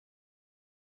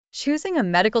Choosing a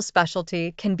medical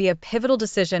specialty can be a pivotal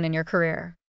decision in your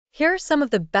career. Here are some of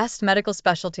the best medical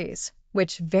specialties,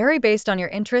 which vary based on your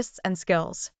interests and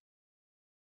skills.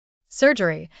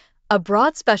 Surgery, a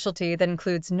broad specialty that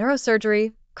includes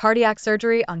neurosurgery, cardiac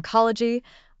surgery, oncology,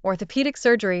 orthopedic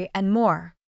surgery, and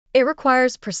more. It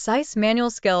requires precise manual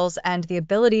skills and the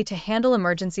ability to handle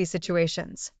emergency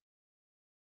situations.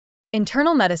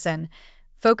 Internal medicine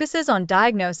focuses on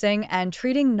diagnosing and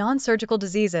treating non-surgical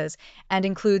diseases and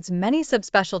includes many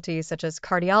subspecialties such as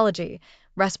cardiology,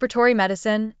 respiratory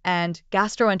medicine, and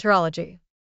gastroenterology.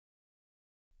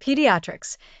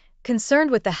 Pediatrics, concerned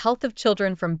with the health of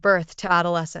children from birth to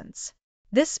adolescence.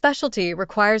 This specialty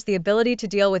requires the ability to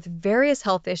deal with various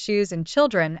health issues in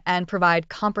children and provide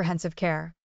comprehensive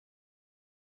care.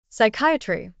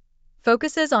 Psychiatry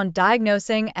focuses on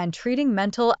diagnosing and treating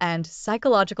mental and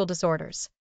psychological disorders.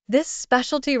 This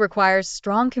specialty requires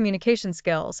strong communication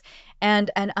skills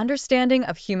and an understanding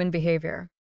of human behavior.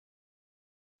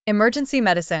 Emergency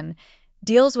medicine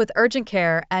deals with urgent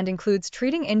care and includes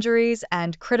treating injuries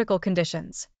and critical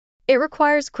conditions. It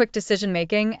requires quick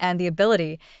decision-making and the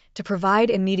ability to provide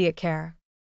immediate care.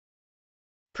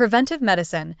 Preventive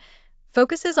medicine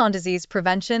focuses on disease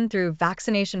prevention through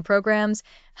vaccination programs,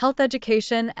 health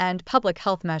education, and public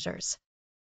health measures.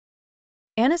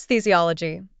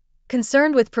 Anesthesiology,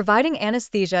 concerned with providing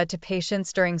anesthesia to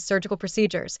patients during surgical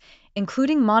procedures,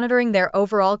 including monitoring their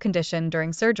overall condition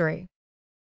during surgery.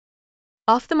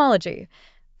 Ophthalmology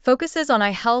focuses on eye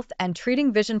health and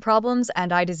treating vision problems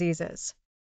and eye diseases.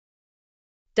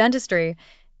 Dentistry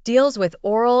deals with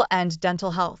oral and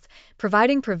dental health,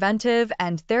 providing preventive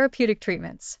and therapeutic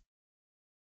treatments.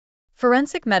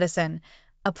 Forensic medicine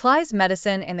applies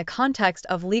medicine in the context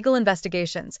of legal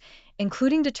investigations,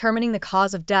 including determining the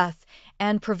cause of death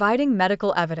and providing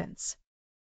medical evidence.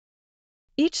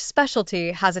 Each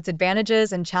specialty has its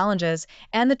advantages and challenges,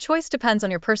 and the choice depends on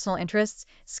your personal interests,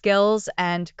 skills,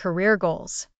 and career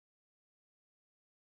goals.